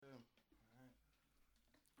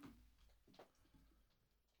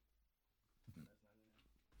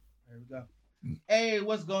go. Hey,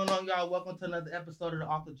 what's going on, y'all? Welcome to another episode of the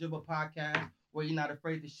Off the Dribble podcast, where you're not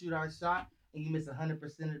afraid to shoot our shot and you miss 100%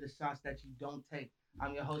 of the shots that you don't take.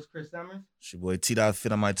 I'm your host, Chris Summers. It's your boy T.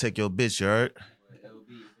 Fit. I might take your bitch, you heard?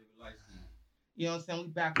 You know what I'm saying? We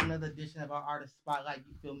back with another edition of our artist spotlight.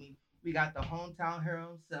 You feel me? We got the hometown hero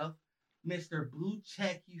himself, Mr. Blue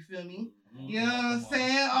Check. You feel me? You know what I'm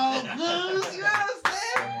saying? All blues. You know what I'm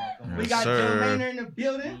saying? We got Joe Maynor in the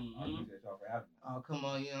building. Oh, come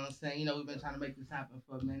on. You know what I'm saying? You know, we've been trying to make this happen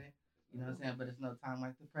for a minute. You know what I'm saying? But it's no time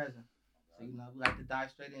like the present. So, you know, we like to dive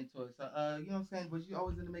straight into it. So, you know what I'm saying? Was you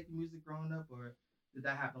always into making music growing up, or did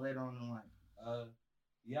that happen later on in life?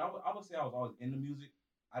 Yeah, I would say I was always into music.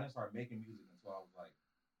 I didn't start making music until I was like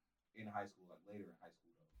in high school, like later in high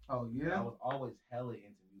school though. Oh yeah. But I was always hella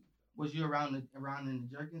into music. Was you around in the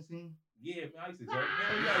jerking scene? Yeah, man, I used to jerk.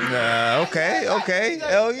 Okay.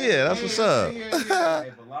 Hell yeah, that's what's up. Hey,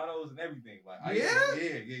 Volados and everything. Like,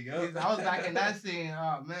 Yeah. I was back in that scene.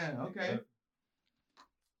 Oh man, okay.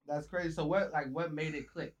 That's crazy. So what made it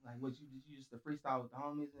click? Like, did you used to freestyle with the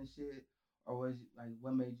homies and shit, or was you, like,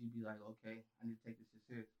 what made you be like, okay, I need to take this shit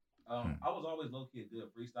serious? I was always low key a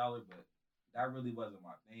good freestyler, but that really wasn't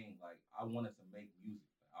my thing. Like, I wanted to make music.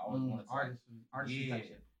 I always wanted to artistry type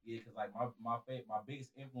shit. Yeah, because like my biggest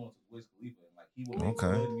influence was Wiz Khalifa, and like he would make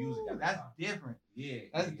good music. That's different. Yeah,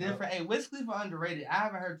 that's different. Hey, Wiz Khalifa underrated. I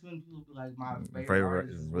haven't heard too many people be like my favorite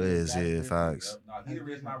Wiz. Yeah, facts. No, he the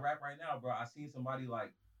reason I rap right now, bro. I seen somebody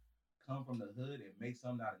like come from the hood and make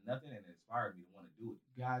something out of nothing, and it inspired me to want to do it.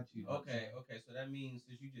 Got you. Okay. So that means,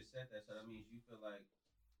 since you just said that, so that means you feel like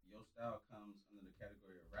your style comes under the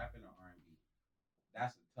category of rapping or R&B?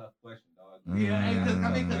 That's a tough question, dog. Yeah,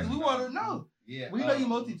 because we want to know. Yeah, we know you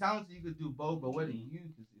multi-talented. You could do both, but what do you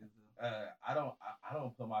consider? I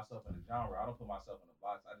don't put myself in a genre. I don't put myself in a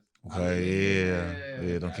box.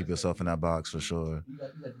 Yeah. Don't keep yourself in that box for sure. You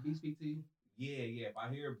got the beat speak to you? Yeah. If I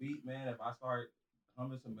hear a beat, man, if I start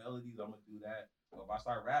humming some melodies, I'm gonna do that. Or if I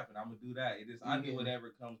start rapping, I'm gonna do that. I do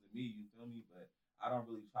whatever comes to me. You feel me? But I don't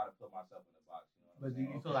really try to put myself in a box. But do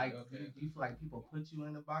you feel like do you feel like people put you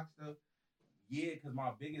in the box though? Yeah, because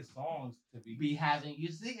my biggest songs be having you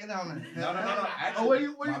singing on it. No. Actually,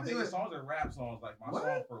 my biggest songs are rap songs. Like my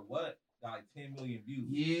song For What got like 10 million views.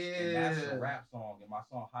 Yeah, and that's a rap song. And my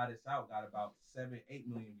song Hottest Out got about 7-8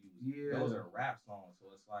 million views. Yeah, those are rap songs. So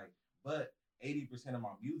it's like, but 80% of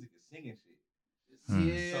my music is singing shit.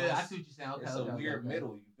 Yeah, I see what you're saying. Okay, it's a weird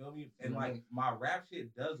middle, you feel me? And like my rap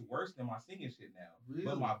shit does worse than my singing shit now. Really?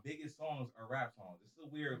 But my biggest songs are rap songs. It's a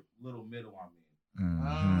weird little middle I'm in.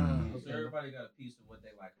 So everybody got a piece of what they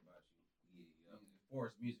like about you. Yeah.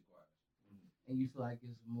 Force music wise. And you feel like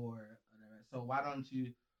it's more. So why don't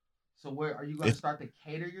you? So where are you going to start to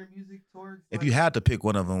cater your music towards? If you had to pick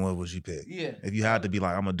one of them, what would you pick? Yeah. If you had to be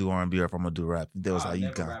like, I'm gonna do R&B or if I'm gonna do rap, that was how you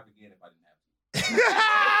got. Rap again if I didn't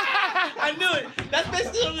have to. I knew it. That's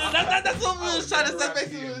basically that's what we was trying to say.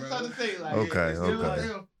 Basically, what we was trying to say. Like, okay.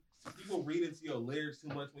 People read into your lyrics too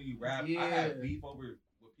much when you rap. Yeah. I have beef over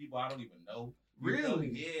with people I don't even know. Really?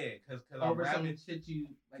 Yeah, because over some shit you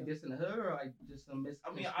like this in the hood or like just some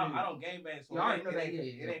I mean, I don't gangbang, so it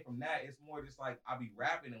ain't from that. It's more just like I be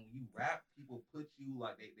rapping, and when you rap, people put you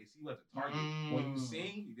like they see you as a target. When you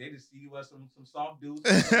sing, they just see you as some soft dudes.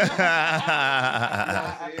 I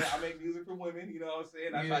make music for women. You know what I'm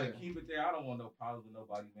saying? I try to keep it there. I don't want no problems with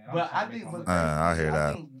nobody, man. But I think I hear that.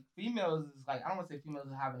 I think females is like, I don't want to say females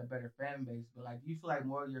are having a better fan base, but like, do you feel like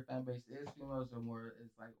more of your fan base is females or more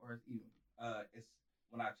it's like, or it's even? It's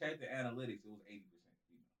when I checked the analytics, it was 80%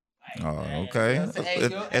 female. Oh, okay.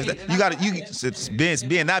 You got it's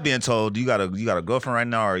being not being told. You got a girlfriend right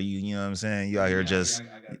now, or you know what I'm saying? You out here just.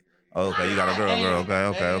 Okay, you got a girl.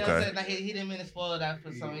 Okay. Like, he didn't mean to spoil that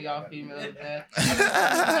for some of y'all females.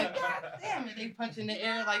 Like, God damn it, they punch in the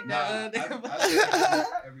air like that.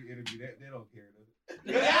 Every interview, they don't care.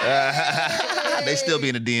 They still be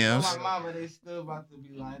in the DMs. My mama, they still about to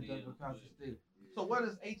be lined up across the street. So what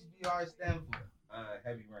does HBR stand for?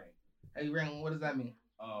 Heavy Rain. Heavy Rain, what does that mean?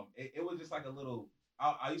 It was just like a little.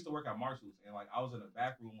 I used to work at Marshall's, and like I was in the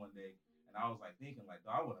back room one day, and I was like thinking like,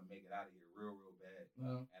 I want to make it out of here real bad.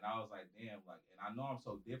 And I was like, damn, like, and I know I'm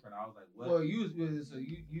so different. I was like, what? Well, you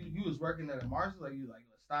was working at a Marshall, like you like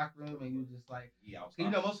a stock room, and you was just like, yeah.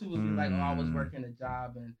 You know, most people be like, oh, I was working a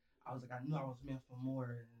job, and I was like, I knew I was meant for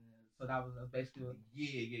more, and so that was basically.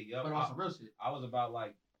 Yeah. But on some real shit. I was about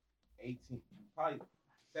like 18, probably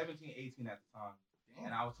 17, 18 at the time. Damn.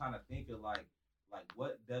 And I was trying to think of like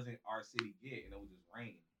what doesn't our city get, and it was just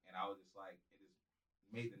rain, and I was just like, it just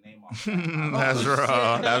made the name off. That's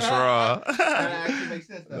raw. That actually makes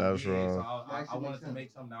sense. That's raw. So I wanted to make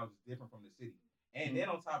something that was different from the city, and then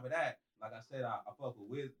on top of that, like I said, I fuck with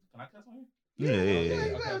Wiz. Can I cuss on here? Yeah.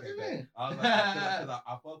 Okay. I was like, because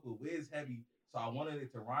I fuck with Wiz heavy, so I wanted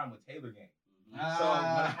it to rhyme with Taylor Gang.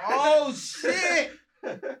 Oh shit!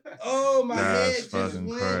 Oh my head That's fucking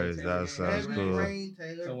crazy. That sounds cool.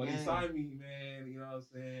 So when he signed me, man, you know what I'm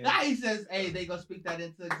saying? Now he says, "Hey, they gonna speak that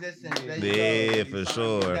into existence." Yeah, for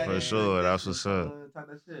sure. That's what's up. Talk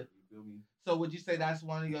that shit. You feel me? So would you say that's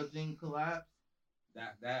one of your dream collabs?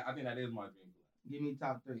 That I think that is my dream collab. Give me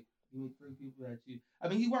top 3. Give me 3 people that you. I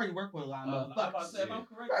mean, you already work with a lot of motherfuckers. I'm about to say, if I'm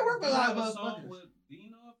correct, I work with a lot of motherfuckers. With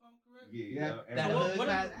Bino, if I'm correct. Yeah.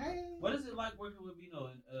 What is it like working with Bino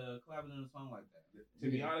and collabing on a song like that? To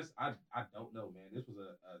be honest, I don't know, man. This was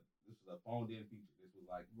a phoned in feature. This was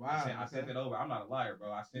like, wow. I sent it over. I'm not a liar, bro.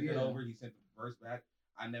 I sent it over. He sent the verse back.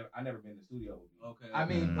 I never been in the studio with him. Okay. I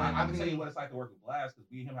mean, I can tell you what it's like to work with Blast because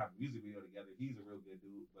me and him have a music video together. He's a real good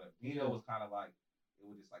dude, but Bino was kind of like it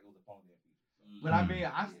was a phoned in feature. So. But I mean,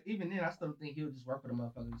 even then, I still think he would just work with a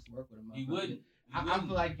motherfucker. He wouldn't. I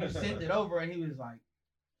feel like you sent it over and he was like,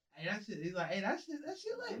 "Hey, that shit." He's like, "Hey, that shit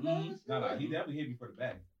lit, man." No, he definitely hit me for the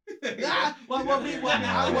bag.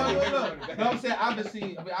 I'm saying,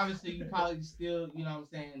 obviously, you probably still, you know what I'm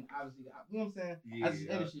saying, obviously, you know what I'm saying, that's just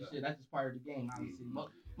industry shit, that's just part of the game, obviously.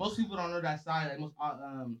 Most people don't know that side, like most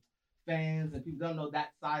fans and people don't know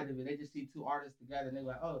that side of it. They just see 2 artists together and they're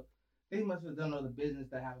like, oh, they must have don't know the business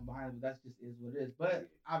that happened behind it, but that's just is what it is. But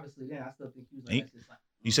obviously, then I still think he was like, that's just like.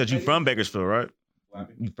 You said you from Bakersfield, right?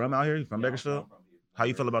 You from out here? You from Bakersfield? I'm from here. How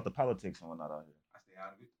you feel about the politics and whatnot out here? I stay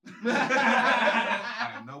out of it.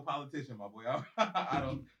 I am no politician, my boy. I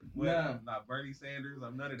don't. I'm not Bernie Sanders.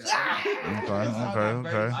 I'm none of that. Okay.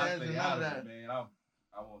 I stay out of it, man. I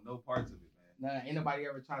want no parts of it, man. Nah, ain't nobody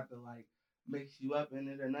ever tried to like mix you up in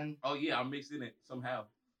it or nothing. Oh yeah, I'm mixed in it somehow.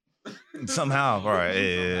 Somehow, all right.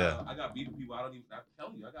 Yeah. I got beef with people. I'm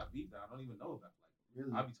telling you, I got beef that I don't even know about. Like,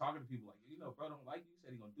 really? I be talking to people like, bro, don't like you.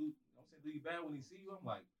 Said he gonna do. Do you bad when he see you? I'm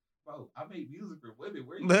like, bro, I made music for women.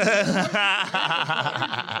 Where you coming from?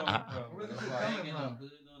 Where's it coming from?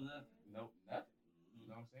 Nope, nothing. You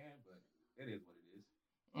know what I'm saying? But it is what it is.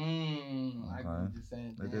 I get what you're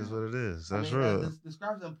saying. It is what it is. That's real.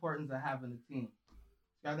 Describe the importance of having a team.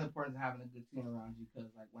 Describe the importance of having a good team around you.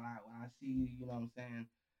 Because like when I see you, you know what I'm saying?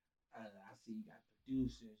 I see you got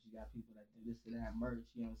producers, you got people that do this and that, merch.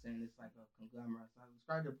 You know what I'm saying? It's like a conglomerate. So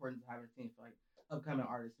describe the importance of having a team for like upcoming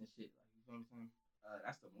artists and shit. Like, you know what I'm saying?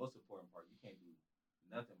 That's the most important part. You can't do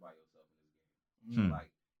nothing by yourself in this game.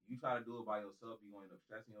 Like, you try to do it by yourself, you're going to end up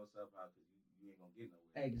stressing yourself out because you ain't going to get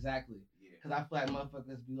nowhere. Exactly. Yeah. Because I feel like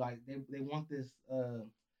motherfuckers be like, they want this,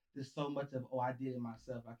 there's so much of, I did it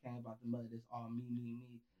myself. I came about the mother. It's all me.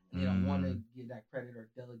 And they don't want to give that credit or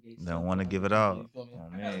delegate. They don't want to give it out. I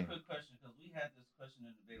got a quick question because we had this question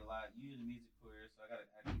in the debate a lot. You in the music career, so I got to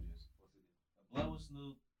ask you this. A blunt with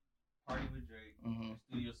Snoop, party with Drake,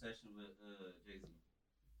 studio session with Jay-Z.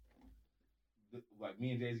 Like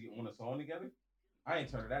me and Jay-Z on a song together? I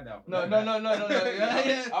ain't turning that down. No.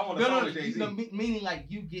 Yeah. I want a song with Jay-Z. Meaning like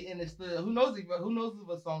you get in the studio. Who knows if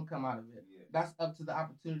a song come out of it? Yeah. That's up to the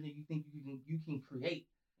opportunity you think you can create.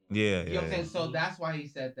 Yeah. You know what I'm saying? So that's why he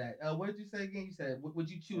said that. What did you say again? You said, would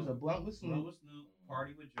you choose a blunt with Snoop?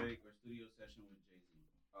 Party with Drake, or studio session with Jay-Z?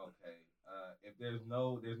 Okay. If there's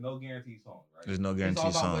no guaranteed song, right? There's no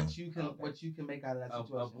guaranteed song. It's all about what you can make out of that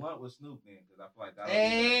situation. A blunt with Snoop, then, because I feel like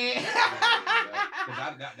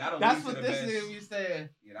that'll that's what this nigga you said.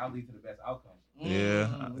 Yeah, that'll lead to the best outcome. Yeah,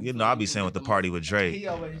 I'll be saying with the party with Drake. He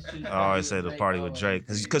always I always say the party with Drake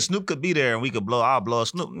because Snoop could be there and I'll blow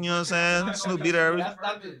Snoop. You know what I'm saying? Snoop be there. That's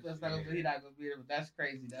not gonna be there, but that's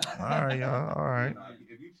crazy though. All right, y'all. All right.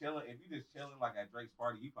 If you just chilling like at Drake's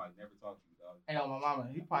party, he probably never talk to you, dog. Hey, my mama,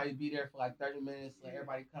 he probably be there for like 30 minutes, let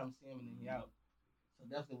everybody come see him and then he out. So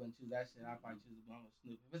definitely wouldn't choose that shit. I'd probably choose a blunt with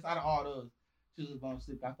Snoop. If it's out of all those, choose a blunt with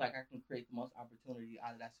Snoop. I feel like I can create the most opportunity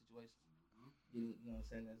out of that situation. You know what I'm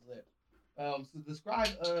saying? That's lit. So describe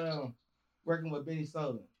working with Benny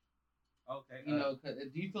Soliven. Okay. You know,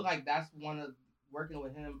 do you feel like that's one of working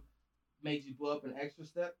with him made you blow up an extra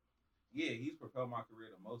step? Yeah, he's propelled my career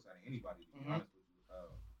the most out of anybody. To be honest with you,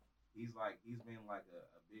 he's been like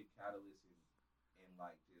a big catalyst in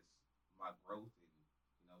like just my growth and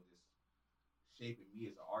just shaping me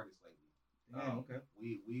as an artist lately. Okay.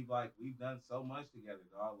 We've done so much together,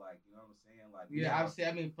 dog. Like, you know what I'm saying? Like, obviously,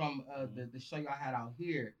 I mean, from the show y'all had out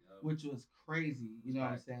here, which was crazy. You know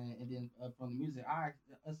what I'm saying? And then from the music,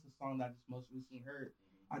 that's the song that I just most recently heard.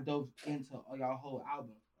 I dove into y'all whole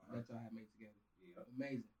album that y'all had made together. Yeah.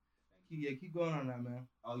 Amazing. keep going on that, man.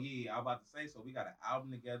 Oh yeah, I was about to say. So we got an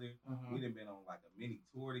album together. We done been on like a mini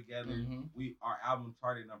tour together. Our album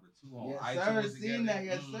charted number 2 on iTunes. Seen that,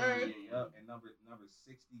 yes, sir. Yeah, and number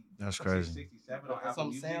 60. That's crazy. 67 on That's Apple what I'm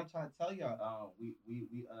Music. saying. I'm trying to tell y'all. We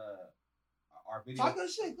our video. Talk good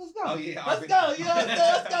shit. Let's go. Oh yeah, let's go. You know what I'm saying?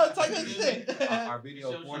 Let's go. Talk good shit. Our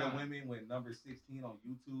video For the Women went number 16 on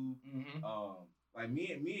YouTube. Like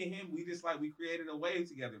me and him, we just like we created a wave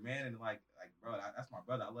together, man. And like bro, that's my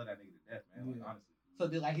brother. I love that nigga to death, man. Like, honestly. So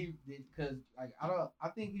did like he did because like I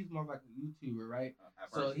think he's more like a YouTuber, right?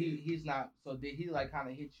 So he's not. So did he like kind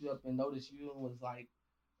of hit you up and notice you and was like,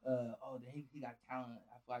 oh, he got talent.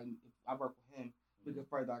 I feel like if I work with him, we could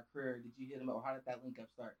further our career. Did you hit him up? Or how did that link up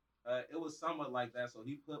start? It was somewhat like that. So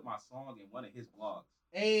he put my song in one of his vlogs.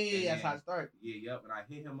 Hey, that's how it started. Yeah, yep. And I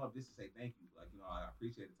hit him up just to say thank you. Like, you know, I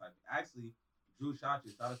appreciate it. Actually, Drew Shacha,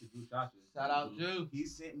 shout out to Drew Shacha. Shout out Drew. He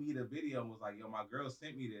sent me the video and was like, yo, my girl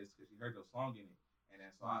sent me this because she heard your song in it. And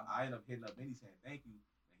then so I ended up hitting up Benny saying thank you.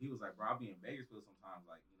 And he was like, bro, I'll be in Bakersfield sometimes.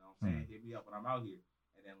 Like, you know what I'm saying? Hit me up when I'm out here.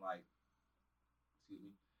 And then like, excuse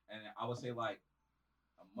me. And I would say like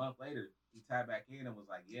a month later, he tapped back in and was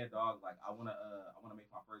like, yeah, dog, like I wanna make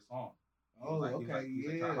my first song. He's like,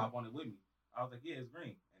 try to hop on it with me. I was like, yeah, it's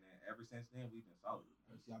green. And then ever since then, we've been solid.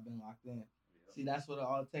 See, I've been locked in. Yeah. See, that's what it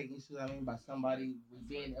all takes. You see what I mean? By somebody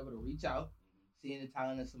being able to reach out, seeing the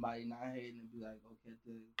talent in somebody, not hating and be like, okay,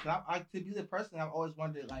 to be the person, I've always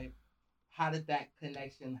wondered, like, how did that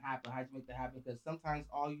connection happen? How'd you make that happen? Because sometimes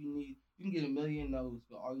all you need, you can get a million no's,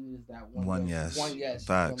 but all you need is that one yes. One yes.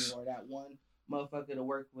 Facts. Or that one motherfucker to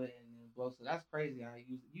work with and then blow. So that's crazy.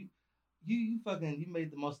 You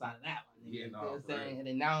made the most out of that one. Yeah, you know what I'm saying? And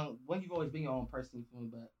then now, when you've always been your own person,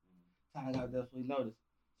 but time I definitely noticed.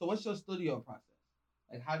 So what's your studio process?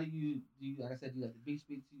 Like, how do you like I said, do you let the beat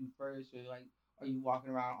speak to you first, or like, are you walking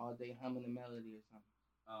around all day humming a melody or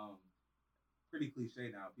something? Pretty cliche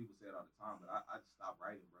now. People say it all the time, but I just stopped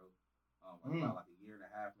writing, bro. About like a year and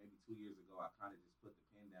a half, maybe 2 years ago, I kind of just put the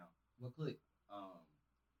pen down. What click?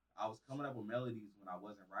 I was coming up with melodies when I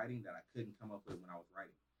wasn't writing that I couldn't come up with when I was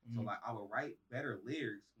writing. So like I would write better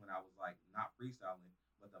lyrics when I was like not freestyling,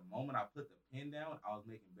 but the moment I put the pen down, I was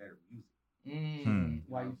making better music.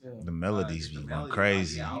 Why you feel? The melodies be going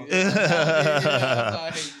crazy. Like,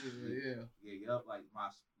 like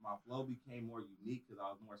my flow became more unique because I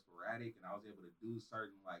was more sporadic and I was able to do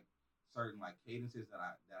certain cadences that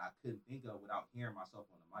I couldn't think of without hearing myself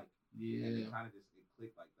on the mic. Yeah, and it kind of just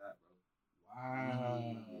clicked like that, bro.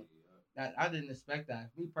 Wow. That I didn't expect that.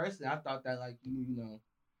 Me personally, I thought that like you know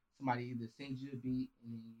somebody either sings you a beat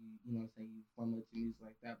and then you know say you form it to music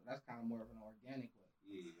like that, but that's kind of more of an organic way.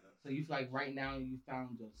 Yeah. So you feel like right now you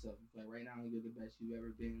found yourself. You feel like right now you're the best you've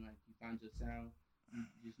ever been. Like you found your sound. You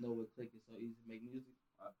just know what click is so easy to make music.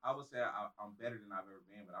 I would say I'm better than I've ever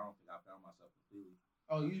been, but I don't think I found myself completely.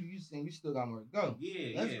 Oh, you saying you still got more to go?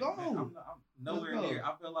 Yeah, let's go. Man, I'm nowhere near.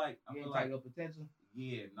 I feel like your potential.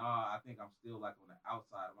 Yeah, nah. I think I'm still like on the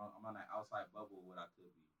outside. I'm on that outside bubble of what I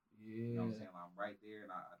could be. Yeah, you know what I'm saying? I'm right there,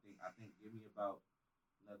 and I think give me about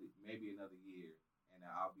maybe another year, and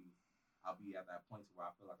I'll be at that point to where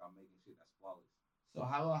I feel like I'm making shit that's flawless. So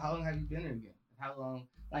how long have you been in again? How long?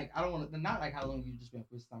 Like I don't want to not like how long you just been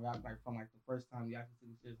freestyle rap. Like from like the first time you actually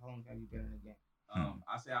took it serious. How long have you been in again?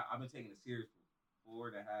 I say I've been taking it serious for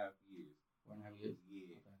 4.5 years. 4.5 years.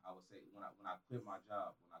 Yeah, okay. I would say when I quit my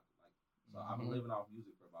job I've been living off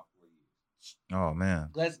music for about 4 years. Oh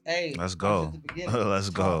man. Let's go. Let's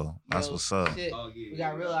go. That's what's up. Shit. Oh yeah. We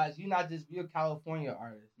gotta realize you're a California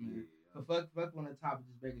artist, man. Yeah. But fuck on the top of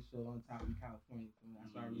just making sure on the top in California.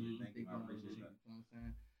 That's why I really think about this shit. You know what I'm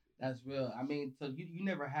saying? That's real. I mean, so you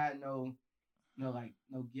never had no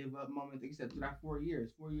give up moment. Like you said, through that 4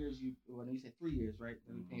 years. 4 years you said 3 years, right?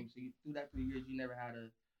 So you through that 3 years you never had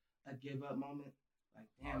a give up moment. Like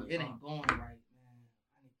damn, it ain't going right, man.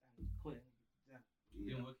 I need to quit. Yeah.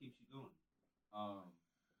 Then what keeps you going?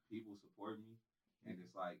 People support me, and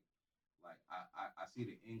it's like I see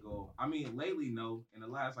the end goal. I mean, lately, no. In the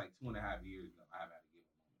last like 2.5 years, no, I haven't had a give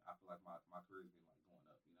up moment. I feel like my career's been like going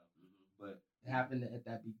up, you know. But it happened at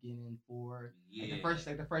that beginning like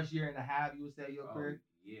the first year and a half. You would say your career.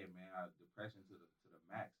 Yeah, man. Depression to the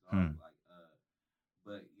max. Dog.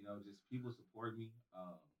 But you know, just people support me.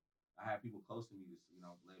 I have people close to me just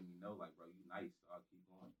letting me know like, bro, you nice. So I'll keep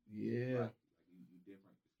going. Yeah. Like you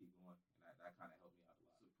different. Just keep going, and that kind of helped me out a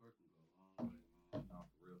lot. Support can go a long way, man. No,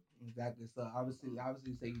 for real. Exactly. So obviously,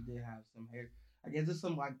 you say you did have some hair. I guess there's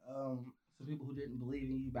some some people who didn't believe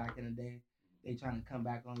in you back in the day. They trying to come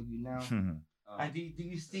back on you now. Like, do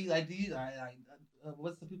you see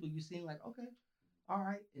what's the people you seen like? Okay, all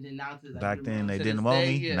right. And then now to like, Back then they to didn't this want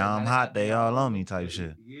day, me. yeah, Now I'm hot. They all on me type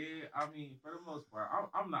shit. Yeah, I mean, for the most part,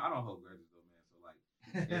 I'm not. I don't hold grudges though, man. So like,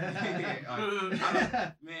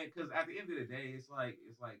 man, because at the end of the day, it's like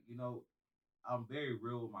you know, I'm very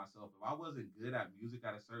real with myself. If I wasn't good at music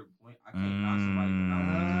at a certain point, I can't knock somebody for not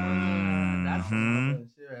wanting to work.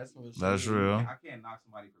 That's real. I can't knock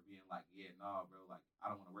somebody for being like, yeah, nah, bro, like I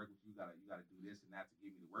don't want to work with you. You gotta do this and that to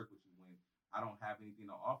get me to work with you when I don't have anything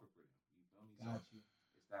to offer for them. You feel me? Got you.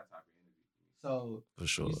 It's that type of energy for me. So for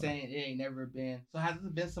sure. You saying it ain't never been? So has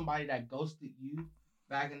it been somebody that ghosted you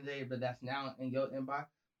back in the day, but that's now in your inbox?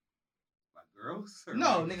 Like girls?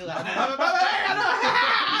 No, nigga, like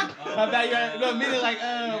no, meaning like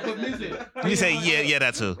with music. You say yeah,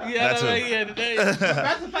 that too. Yeah, that too.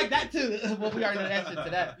 That's the fact that too. Well, we already know that shit to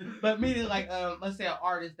that. But meaning like let's say an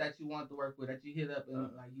artist that you want to work with, that you hit up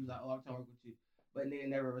and like you like, oh, I'm trying to work with you, but they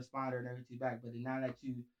never responded or never hit you back. But then now that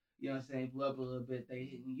you know what I'm saying, blew up a little bit, they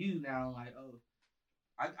hitting you now like, oh.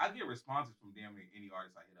 I get responses from damn near any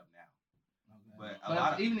artist I hit up now. Okay. But a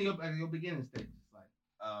lot even in your beginning stage, it's like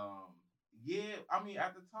yeah, I mean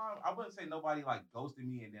at the time I wouldn't say nobody like ghosted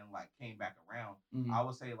me and then like came back around. Mm-hmm. I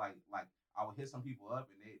would say like I would hit some people up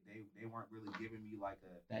and they weren't really giving me like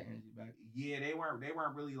that energy back. Yeah, they weren't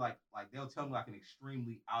really like they'll tell me like an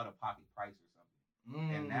extremely out of pocket price or something.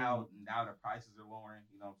 And now the prices are lowering,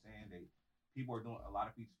 you know what I'm saying? People are doing a lot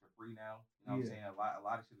of features for free now. You know what I'm saying? A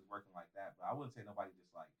lot of shit is working like that. But I wouldn't say nobody just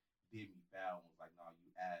like did me foul and was like, no, you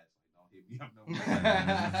ass. Like, don't hit me up no more.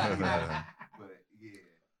 But yeah.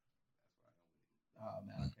 Oh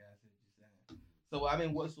man, okay, I see what you're saying. So I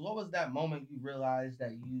mean, what was that moment you realized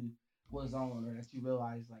that you was on, or that you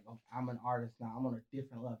realized like, oh, I'm an artist now, I'm on a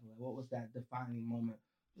different level? Like, what was that defining moment?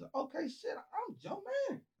 Like, okay, shit, I'm Joe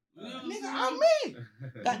Man. Nigga, I'm me.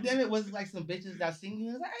 God damn it, was it like some bitches that sing you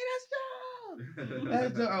and was like, hey, that's Joe?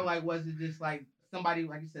 That's Joe. Or like, was it just like somebody,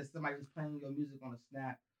 like you said, somebody was playing your music on a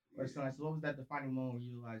snap or something? So what was that defining moment where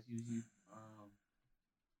you realized you?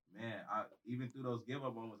 Man, even through those give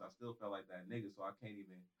up moments, I still felt like that nigga, so I can't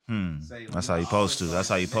even say. Like, that's how you supposed to. That's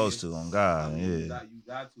how you supposed to. On God, yeah. You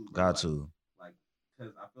got to. Got to. Like,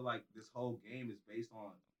 because I feel like this whole game is based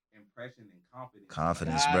on impression and confidence.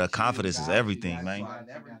 Confidence, bro. Confidence is everything, man. So I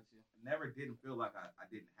never didn't feel like I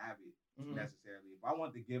didn't have it necessarily. If I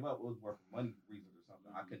wanted to give up, it was more for money reasons or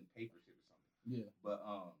something. I couldn't pay for shit or something. Yeah. But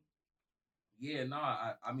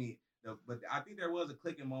I mean. But I think there was a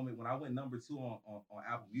clicking moment when I went number 2 on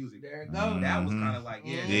Apple Music. There it goes. That was kind of like,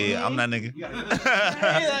 yeah, I'm that nigga.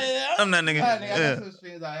 I'm that nigga. I got some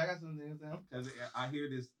strings out. I got some things down. Because I hear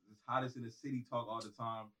this hottest in the city talk all the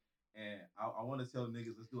time, and I want to tell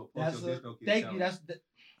niggas, let's do a post your disco kid challenge.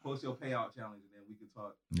 Post your payout challenge, and then we can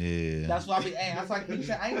talk. Yeah. That's why I be. That's like you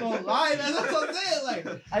said. I ain't gonna lie. That's what I'm saying. Like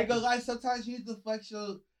I ain't gonna lie. Sometimes you need to flex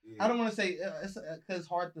your. Yeah. I don't want to say it's because it's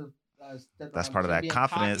hard to. That's part of that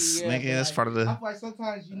confidence, nigga. That's part of the. I feel like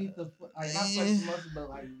sometimes you need to not flex muscle, but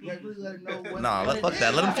like really let her know what. Nah, fuck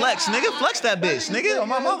that. Let him flex, nigga. Flex that bitch, nigga. On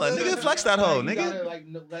my mama, nigga. Flex that hoe, nigga. Gotta, like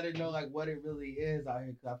let her know like what it really is out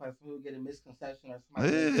here. Cause I feel like some people get a misconception or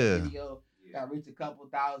somebody make a video that reach a couple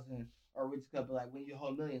thousand or reach a couple like when you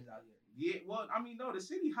hold millions out here. Yeah, well, I mean, no, the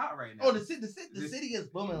city hot right now. Oh, the city is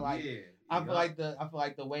booming. Like, I feel like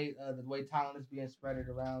the way talent is being spread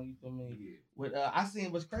around. You feel me? Yeah. With I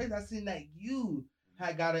seen what's crazy. I seen that you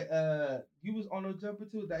had got you was on No Jumper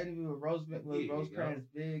too. That interview with Rosecrans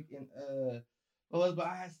Big and but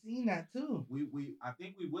I had seen that too. I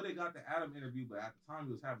think we would have got the Adam interview, but at the time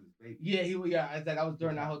he was having his baby. Yeah, I said I was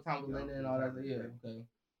during that whole time with Linda and all that. Yeah, okay.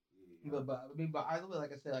 Yeah. But either way,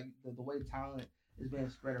 like I said, like the way talent is being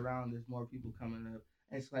spread around, there's more people coming up,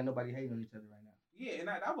 and it's like nobody hating on each other right now. Yeah, and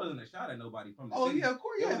that wasn't a shot at nobody from the city. Oh yeah, of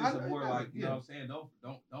course. Yeah, it was just more like you know what I'm saying. Don't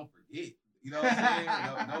forget. You know what I'm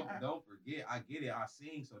saying? don't forget. I get it. I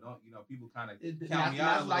sing, so don't people kind of count me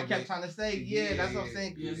out. That's what I kept trying to say. Yeah, that's what I'm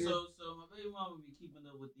saying. Yeah. So my baby mama be keeping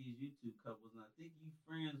up with these YouTube couples, and I think you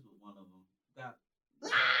friends with one of them. Got who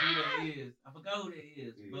that is? I forgot who that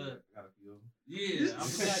is, but got a few. Yeah, I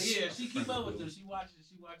forgot. Yeah, she keep up with them. She watches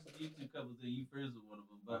the YouTube couples, and you friends with one of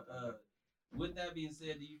them. But with that being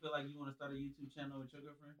said, do you feel like you want to start a YouTube channel with your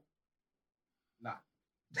girlfriend? Nah.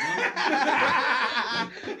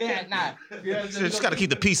 Yeah, nah. Yeah, just gotta keep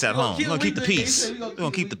the peace at home. We're gonna keep the peace. We're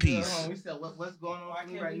gonna keep the peace. We said what's going on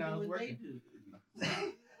for me right now is working.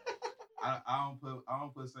 I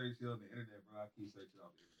don't put certain shit on the internet, bro. I keep certain shit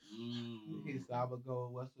off the internet. Okay, so I would go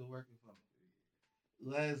with what's still working for me.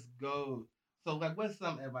 Let's go. So like, what's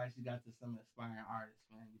some advice you got to some aspiring artists,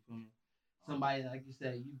 man? You feel me? Somebody like you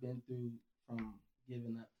said, you've been through from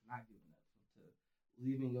giving up to not giving up, to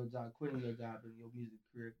leaving your job, quitting your job, and your music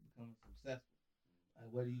career becoming successful. Like,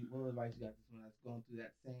 what advice you got to someone that's going through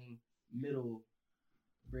that same middle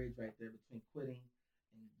bridge right there between quitting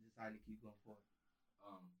and deciding to keep going forward?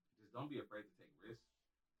 Just don't be afraid to take risks.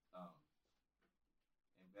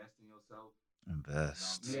 Invest in yourself.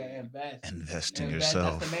 Invest. Invest in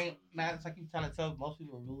yourself. That's the main. Man, it's like you trying to tell most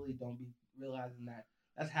people really don't be realizing that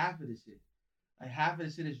that's half of the shit. Like half of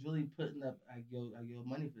the shit is really putting up like your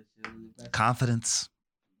money for shit. Really Confidence.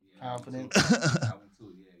 Confidence. That one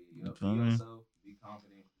too. Yeah. Be yourself. Be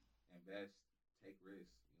confident. Invest. Take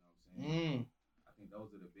risks. You know what I'm saying? I think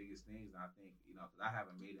those are the biggest things. And I think because I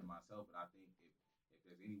haven't made it myself, but I think if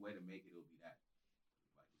there's any way to make it, it'll be that.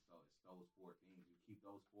 Like it's those 4 things. You keep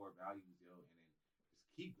those 4 values, yo, and then just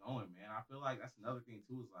keep going, man. I feel like that's another thing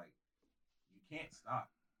too. Is like you can't stop.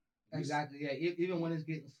 Exactly. Yeah. Even when it's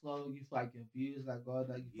getting slow, you feel like your views like go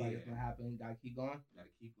like you feel like it's gonna happen. You gotta keep going. You gotta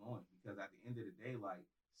keep going because at the end of the day, like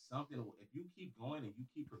something. If you keep going and you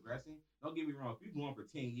keep progressing, don't get me wrong. If you're going for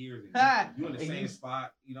 10 years and you're in the same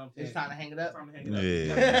spot, you know what I'm saying? It's time to hang it up.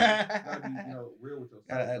 You gotta be real with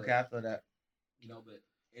yourself. I feel that. But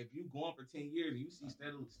if you going for 10 years and you see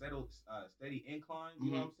steady incline,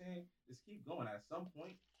 you know what I'm saying? Just keep going. At some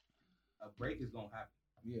point, a break is gonna happen.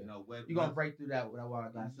 Yeah. You're gonna break through that water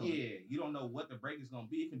glass. Yeah, you don't know what the break is gonna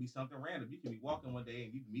be. It can be something random. You can be walking one day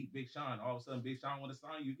and you meet Big Sean. All of a sudden, Big Sean want to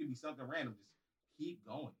sign you. It can be something random. Just keep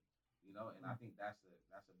going, And I think that's a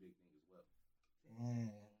big thing as well.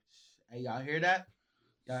 Damn. Hey, y'all hear that?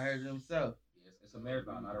 Y'all heard it himself. Yes, it's a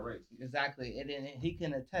marathon, not a race. Exactly, and then he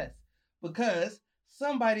can attest because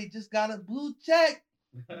somebody just got a blue check.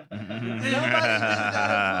 Hey,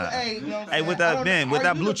 with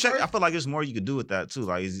that blue check, I feel like there's more you could do with that too.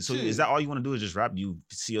 Like, is that all you want to do? Is just rap? You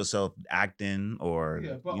see yourself acting, or you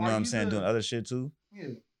know what I'm saying, doing other shit too? Yeah.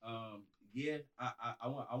 I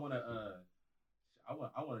want to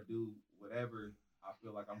do whatever I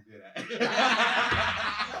feel like I'm good at.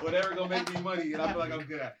 Whatever gonna make me money, and I feel like I'm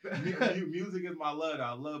good at. Music is my love.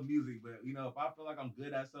 I love music, but if I feel like I'm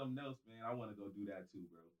good at something else, man, I want to go do that too,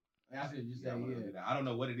 bro. That's what you say. Yeah. I don't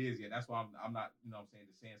know what it is yet. That's why I'm not,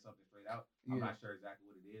 just saying something straight out. I'm not sure exactly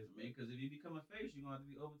what it is. Because if you become a face, you're gonna have to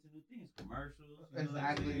be open to new things, commercials.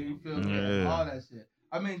 Exactly. You feel me? All that shit.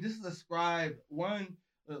 I mean, just describe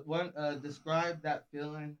describe that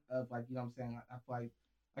feeling of like what I'm saying. I feel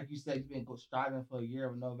like you said, you've been striving for a year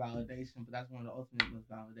with no validation, but that's one of the ultimate most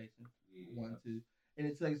validation. Yeah. 1, 2, and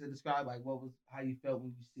it's like to describe like how you felt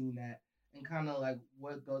when you seen that. And kind of like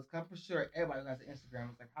what goes, cause I'm for sure everybody who has an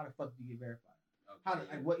Instagram. It's like, how the fuck do you get verified?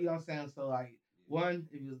 Okay, what you know what I'm saying? So like, 1,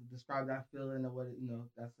 if you describe that feeling or what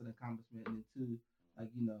that's an accomplishment, and then 2, like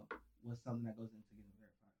what's something that goes into getting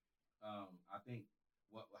verified. I think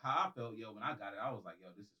how I felt, when I got it, I was like,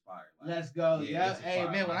 this is fire. Like, let's go, Hey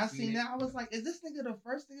man, when I seen that, I was like, is this nigga the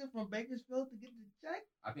first nigga from Bakersfield to get the check?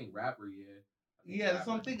 I think rapper, yeah. Yeah, that's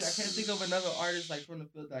what I'm thinking. I can't think of another artist like from the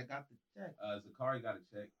field that got the check. Zakari got a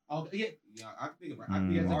check. Oh yeah. Yeah, I think of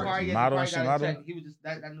Zakari got a check. He was just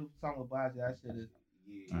that new song with Blas. That shit is.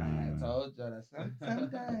 Yeah. I told you that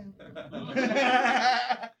sometimes.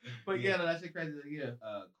 But that shit crazy. Yeah.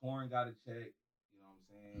 Corn got a check. You know what I'm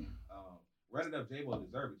saying? Run It Up J-Bo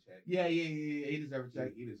deserve a check. Yeah. He deserve a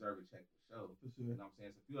check. He deserve a check for sure. For sure. You know what I'm saying?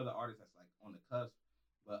 It's a few other artists that's like on the cusp,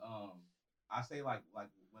 but I say like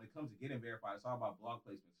when it comes to getting verified, it's all about blog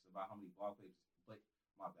placements. It's about how many blog placements.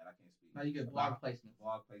 My bad, I can't speak. Now you get blog placements.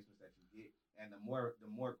 Blog placements that you get, and the more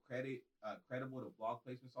credible the blog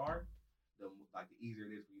placements are, the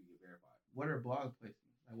easier it is for you to get verified. What are blog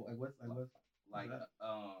placements? Like what's like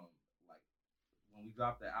when we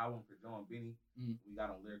dropped the album for Joe and Benny, we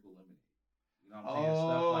got on Lyrical Lemonade. You know what I'm saying?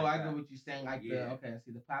 Stuff like I get what you're saying. Like I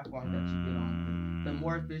see the platform that you get on, the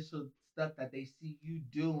more official stuff that they see you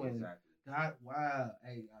doing. Exactly. God, wow.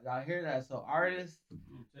 Hey, y'all hear that? So artists,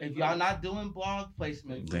 if y'all not doing blog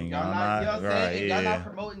placements, then y'all not, right, y'all not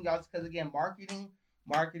promoting y'all, because again, marketing,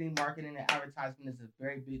 and advertisement is a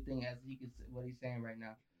very big thing, as what he's saying right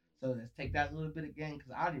now. So let's take that a little bit again,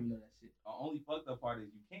 because I didn't even know that shit. The only fucked up part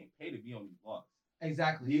is you can't pay to be on these blogs.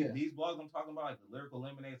 Exactly. These blogs I'm talking about, like the Lyrical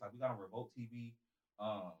Lemonades, like we got on Revolt TV.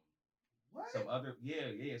 What? Some other,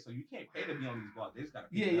 yeah. So you can't pay to be on these blogs. They just gotta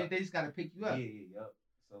pick you up. They just gotta pick you up. Yeah.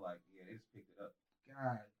 So they just picked it up.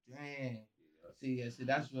 God damn. Yeah. See,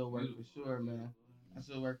 that's real work for sure, man. That's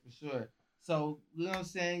real work for sure. So, you know what I'm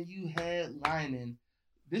saying? You headlining.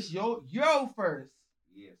 This your first.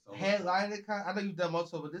 Yeah. So headlining concert. I know you've done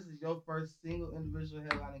multiple, but this is your first single individual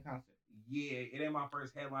headlining concert. Yeah, it ain't my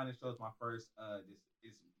first headlining show. It's my first.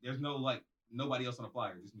 There's no nobody else on the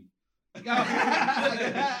flyer, just me. You know what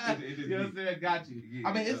I'm saying? Got you. Yeah,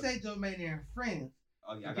 I mean, it's Joe Maynor and friends.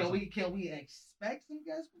 Oh yeah. Can we expect some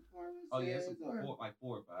guest performances? Oh yeah, it's 4 or 5.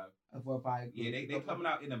 4 or 5. Yeah, they coming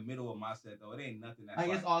out in the middle of my set though. It ain't nothing that's I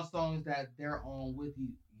guess all songs that they're on with you.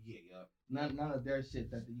 Yeah, None of their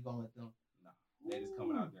shit that you gonna let them. Nah, they just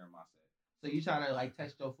coming out during my set. So you trying to like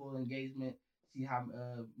test your full engagement, see how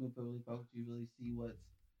people really focus you, really see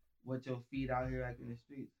what your feet out here like in the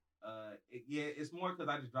streets. It's more because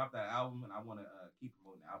I just dropped that album and I want to keep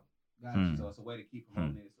promoting the album. Gotcha. So it's a way to keep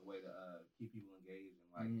promoting it. It's a way to keep people engaged and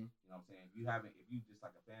like you know what I'm saying. If you just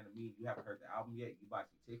like a fan of me, you haven't heard the album yet, you buy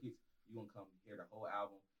some tickets, you gonna come hear the whole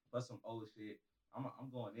album plus some old shit. I'm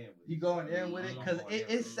going in with it. You going in with it because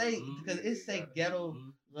it say Ghetto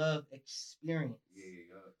Love Experience.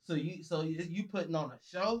 Yeah. So you putting on a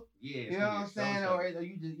show. Yeah. You know what I'm saying, or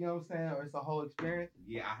you just you know what I'm saying, or it's a whole experience.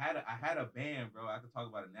 Yeah, I had a band, bro. I can talk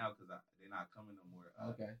about it now because they're not coming no more.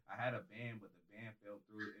 Okay. I had a band, but the band fell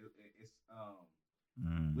through.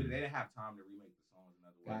 They didn't have time to remake the songs in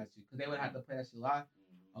other ways. Got you, because they would have to play that shit live.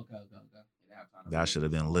 Okay. That should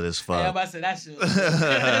have been lit as fuck. Yeah, I'm about to say that shit.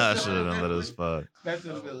 That should have been lit as fuck. That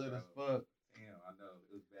should have been lit as fuck. Damn, I know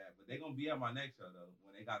it was bad, but they gonna be at my next show though.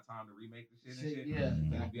 When they got time to remake the shit and shit. Yeah,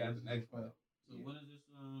 they gonna be at the next one. So when is this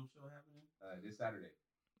show happening? This Saturday.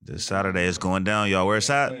 This Saturday is going down, y'all. Where it's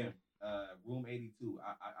at? Room 82.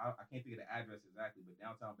 I can't think of the address exactly, but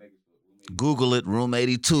downtown Bakersfield. Google it. Room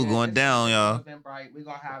 82 going down, y'all. We're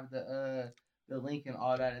gonna have the link and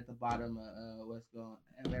all that at the bottom of what's going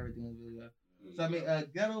and everything in the video. So I mean,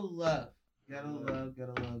 Ghetto Love. Yeah.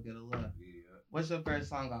 What's your first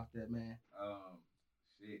song off that, man?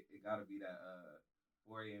 Shit, it gotta be that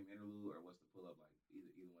 4 a.m. interlude or what's the pull up like?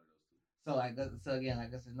 Either one of those two. So again,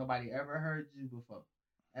 like I said, nobody ever heard you before.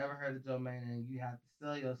 Ever heard of Joe Maynor, and you have to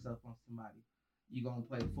sell yourself on somebody. You gonna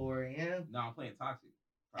play 4 a.m.? No, I'm playing Toxic.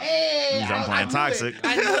 Hey, I'm playing Toxic.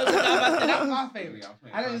 I knew it. That's my favorite.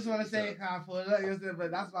 I didn't just want to say it kind of full up, but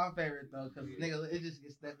that's my favorite though, because nigga, it just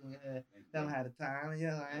gets stuck in your head. Don't have the time, you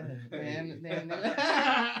know, man.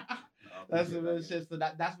 That's the real shit. So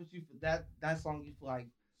that's what you that song you feel like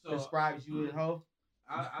describes you and Ho.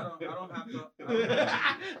 I don't have to.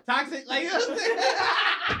 Toxic, like you know what I'm saying?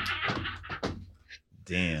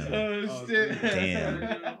 Damn. Oh shit. Damn.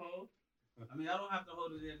 I mean, I don't have to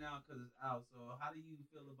hold it in now because it's out. So, how do you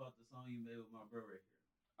feel about the song you made with my bro right here?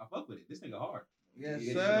 I fuck with it. This nigga hard. Yes,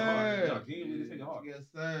 this sir. Nigga hard. Genuinely, this nigga hard. Yes,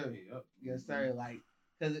 sir. Yep. Yes, sir. Like,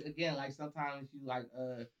 cause again, like sometimes you like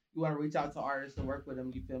you want to reach out to artists and work with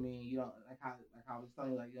them. You feel me? And you don't like how I was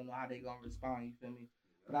telling you, like you don't know how they gonna respond. You feel me?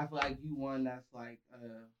 But I feel like you one that's like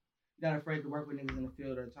you're not afraid to work with niggas in the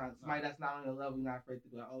field or trying somebody that's not on your level. You're not afraid to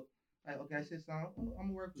go. Oh, like okay, shit, song. I'm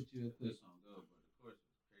gonna work with you. This song good, but of course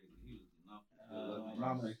it's crazy. He was enough.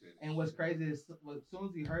 And what's crazy is as soon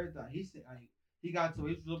as he heard that, he said like he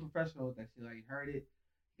was real professional with that shit. Like he heard it,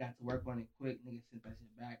 he got to work on it quick. Nigga sent that shit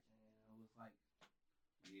back, and it was like,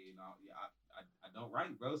 I don't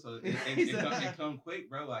write, bro. So it come quick,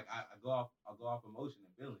 bro. Like I go off emotion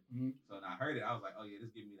and feeling. So when I heard it, I was like, oh yeah, this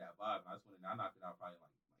give me that vibe. And I just went in there, I knocked it out probably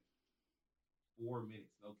like 4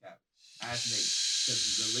 minutes, no cap. Ass Nate. Because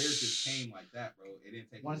the lyrics just came like that, bro. It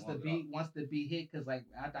didn't take once the beat hit, cause like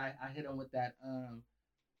I hit him with that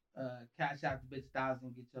cash out the bitch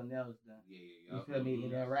 1,000, get your nails done. Yeah. You feel me?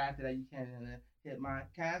 And then right after that, you can't hit my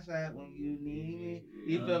cash out when you need me.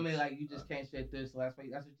 You feel me? Like you just came straight through. So that's what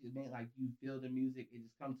you meant. Like you feel the music, it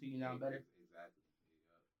just comes to you now better. Exactly.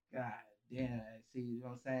 God damn. See, you know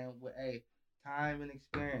what I'm saying? With time and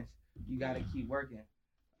experience, you gotta keep working.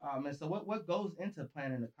 Man, so what goes into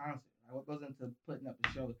planning a concert? Like, what goes into putting up a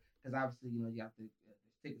show? Because obviously, you know, you have to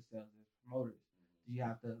ticket sales, there's promoters. Do you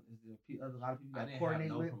have to? Is there a lot of people got to coordinate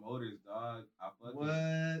with? I didn't have no promoters, dog.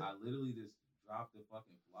 I literally just dropped the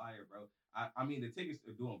fucking flyer, bro. I mean, the tickets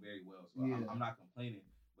are doing very well, so I'm not complaining.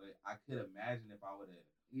 But I could imagine if I would have.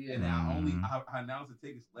 Yeah. And I announced the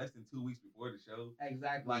tickets less than 2 weeks before the show.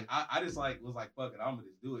 Exactly. Like I just like was like, fuck it, I'm gonna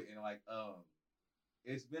just do it. And like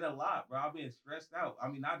it's been a lot, bro. I've been stressed out. I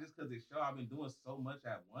mean, not just because it's show. I've been doing so much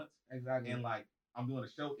at once. Exactly. And like I'm doing a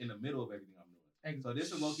show in the middle of everything I'm doing. So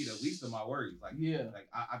this is low-key the least of my worries. Like, like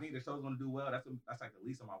I think the show's gonna do well. That's like the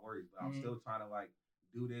least of my worries. But I'm still trying to like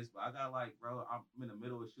do this. But I got like, bro, I'm in the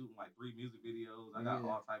middle of shooting like 3 music videos. I got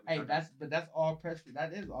all types. Hey, that's all press.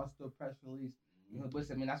 That is all still press release.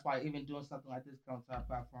 Listen, I mean, that's why even doing something like this comes to our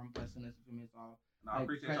platform, pressing this for me, it's all. No, I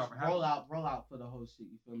appreciate y'all for having roll out for the whole shit.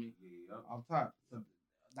 You feel me? Yeah. On top. So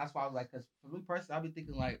that's why I was like, cause for me personally, I'll be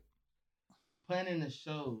thinking like planning the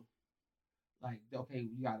show. Like, okay,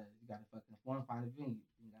 you gotta fucking find a venue.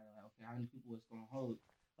 You gotta how many people it's gonna hold.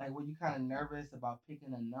 Like, were you kind of nervous about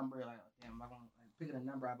picking a number? Like, oh, damn, am I gonna picking a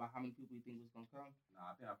number about how many people you think was gonna come?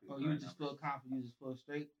 Nah, I think I picked. Or the you right just number. feel confident? You just feel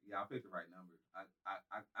straight? Yeah, I picked the right number.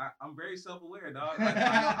 I'm very self-aware, dog.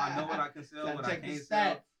 I know what I can sell, what I can't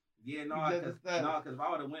sell. Yeah, because if I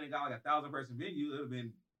would have went and got like 1,000-person venue, it would have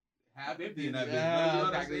been half empty in that bitch. You know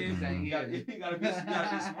what I'm saying? You gotta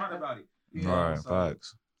be smart about it. Right,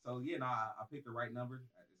 facts. So yeah, I picked the right number.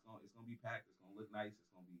 It's gonna be packed. It's gonna look nice.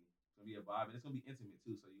 It's gonna be a vibe, and it's gonna be intimate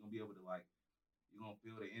too. So you're gonna be able to you're gonna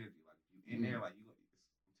feel the energy. Like if you in there, I'm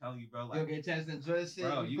telling you, bro. Like you'll get a chance to enjoy shit.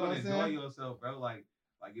 Bro, you gonna enjoy yourself, bro. Like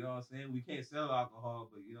you know what I'm saying. We can't sell alcohol,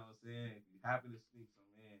 but you know what I'm saying. If you happen to sneak some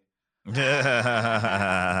in.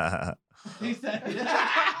 He said,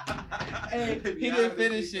 hey, he didn't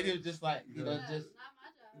finish it. He was just like, just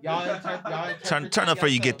y'all turn up before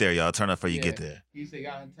you get there, y'all. Turn up before you get there. He said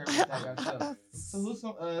y'all interpret that yourself. So who's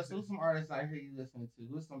some artists out here you listening to?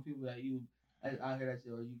 Who's some people that you out here that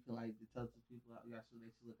you can tell to people out y'all they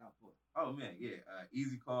should look out for? Oh man, yeah.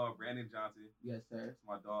 Easy Call, Brandon Johnson. Yes, sir. That's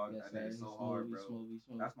my dog. Yes, that nigga's so hard, bro. Smooth.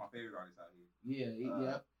 That's my favorite artist out here.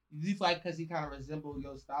 Yeah. Do you feel like because he kind of resemble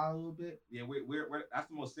your style a little bit? Yeah, we're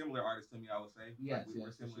that's the most similar artist to me, I would say. Yes,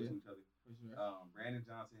 we're similar to each other. For sure. Brandon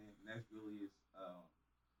Johnson, next really is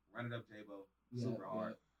Run It Up J-Bo, super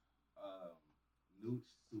hard.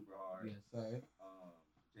 Nooch, super hard. Yes, sir.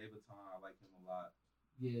 Jay Baton, I like him a lot.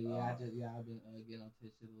 Yeah, I've been getting on to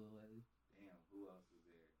his shit a little lately. Damn, who else is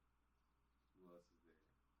there?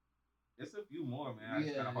 It's a few more, man.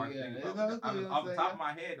 It's kind of hard to think about. Off the top of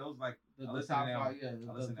my head, those like the top five, I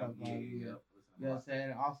listen to them. Yeah. You know what I'm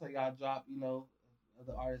saying? Also, y'all drop,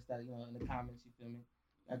 the artists that, in the comments, you feel me?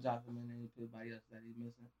 Y'all drop them in there and put everybody else that he's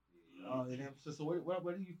missing. So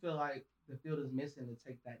what do you feel like the field is missing to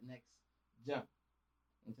take that next jump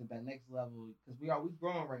into that next level? Because we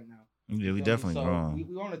growing right now. Yeah, we definitely growing. We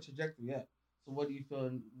on a trajectory up. So what do you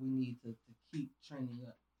feel we need to keep training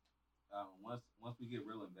up? Once we get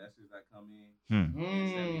real investors that come in,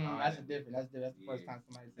 that's different. That's the first time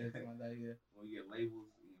somebody said something like that. Yeah. When you get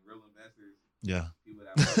labels and real investors, people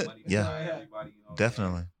that have money, everybody,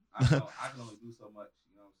 definitely. I can only do so much.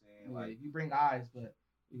 You know what I'm saying? Like you bring eyes, but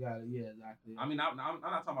you gotta, exactly. I mean, I'm not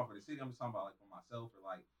talking about for the city. I'm just talking about for myself or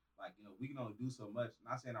we can only do so much.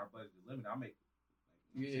 Not saying our budget is limited. I make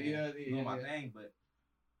doing my thing, but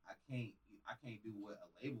I can't do what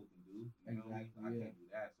a label can do. You know what I mean? I can't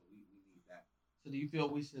do that. So we need that. So do you feel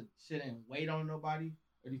we shouldn't wait on nobody,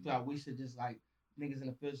 or do you feel like we should just niggas in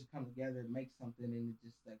the field should come together and make something and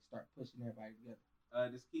just start pushing everybody together? I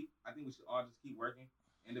think we should all just keep working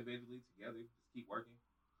individually together. Just keep working,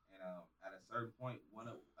 and at a certain point,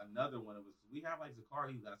 another one of us, we have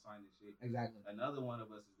Zakari who got signed and shit. Exactly. Another one of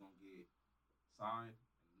us is gonna get signed.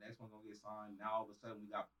 The next one's gonna get signed. Now all of a sudden we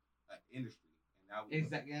got an industry, and now we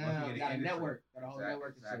got a network, got a whole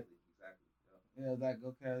network and shit. Exactly. Yeah,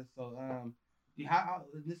 okay. So how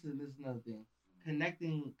this is another thing.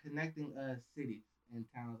 Connecting cities and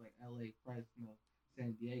towns like LA, Fresno,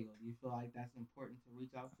 San Diego. Do you feel like that's important to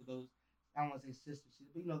reach out to those? I don't want to say sister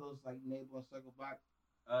cities, but those neighbor and circle blocks.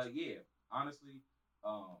 Yeah. Honestly,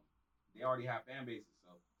 they already have fan bases,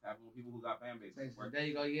 so tapping with people who got fan bases. There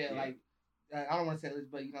you go. Yeah. I don't want to say this,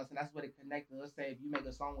 but so that's what it connected. Let's say if you make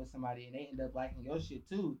a song with somebody and they end up liking your shit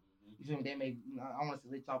too. You feel me? They may, I don't want to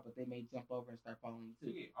say lit y'all, but they may jump over and start following you too.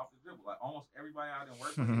 Yeah, off the dribble. Almost everybody I didn't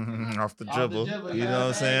work with. Off the dribble. You know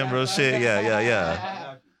what I'm saying? Real shit. Yeah.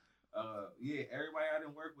 Yeah, everybody I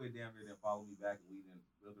didn't work with damn near didn't follow me back, and we didn't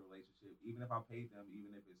build a relationship. Even if I paid them,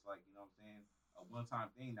 even if it's you know what I'm saying, a one-time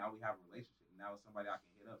thing, now we have a relationship. Now it's somebody I can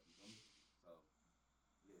hit up. You feel me? So,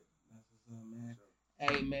 yeah. That's what's up, man. Sure.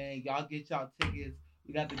 Hey, man, y'all get y'all tickets.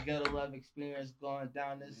 We got the Ghetto Love experience going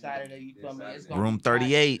down this Saturday. You feel me? It's gonna Room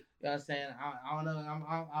 38. You know what I'm saying? I don't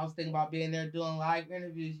know. I was thinking about being there doing live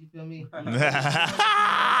interviews. You feel me? Not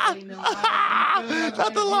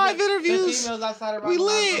the live interviews. We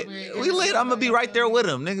lit. I'm gonna be right there with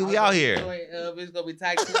them, nigga. We out here. It's gonna be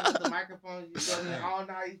tagged with the microphones. You feel me? I don't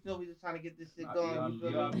know how you feel. We just trying to get this shit going. You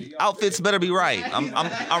feel me? Outfits better be right.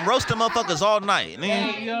 I'm roasting motherfuckers all night, nigga.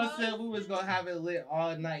 Hey, you know what I'm saying? We was gonna have it lit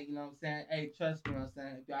all night. You know what I'm saying? Hey, trust me. You know what I'm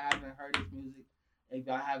saying? If y'all haven't heard this music. If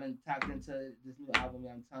y'all haven't tapped into this new album,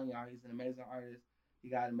 I'm telling y'all, he's an amazing artist. He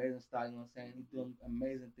got an amazing style, you know what I'm saying? He's doing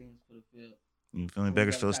amazing things for the field. You feel me?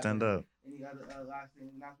 Bakersfield, stand up. Any other last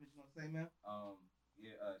thing announcements you want to say, man?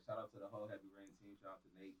 Shout out to the whole Heavy Rain team. Shout out to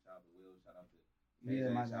Nate. Shout out to Will. Shout out to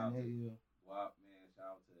my shout out guy, to WAP, man.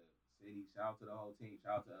 Shout out to City. Shout out to the whole team.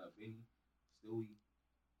 Shout out to Benny, Stewie.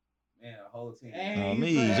 Man, the whole team. Hey,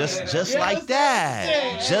 me, just like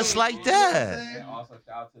that. Just like that. And also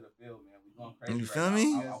shout out to the field, man. We going crazy. You feel right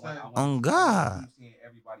me? I On God. Keep seeing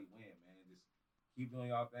everybody win, man. Just keep doing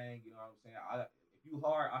y'all thing. You know what I'm saying? If you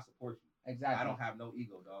hard, I support you. Exactly. I don't have no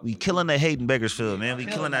ego, dog. We killing the hate in Bakersfield, man. We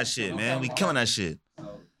killing that shit, man. We killing that shit.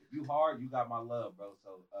 So if you hard, you got my love, bro.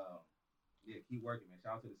 So yeah, keep working, man.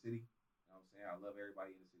 Shout out to the city. You know what I'm saying? I love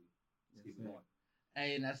everybody in the city. Let's keep it going.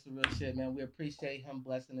 Hey, and that's the real shit, man. We appreciate him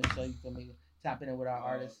blessing the show. You feel me? Tapping in with our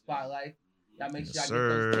artist spotlight. Y'all make sure y'all get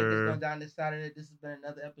those tickets going down this Saturday. This has been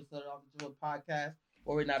another episode of the Jewel Podcast,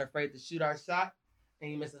 where we're not afraid to shoot our shot,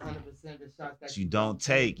 and you miss 100% of the shots that you don't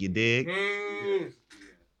take. You dig?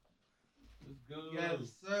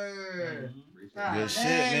 Yes, sir. Good shit,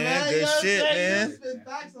 man. Good shit, man.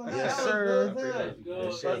 Yes, sir.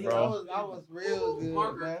 Good shit, bro. That was real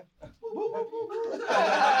good, man.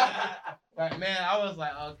 But man, I was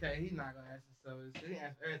like, okay, he's not gonna answer so. He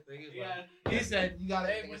answered everything. He said, you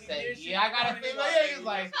gotta say, yeah, I got a female. Yeah, he was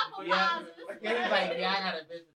like, yeah. He was like, yeah, I got a bitch.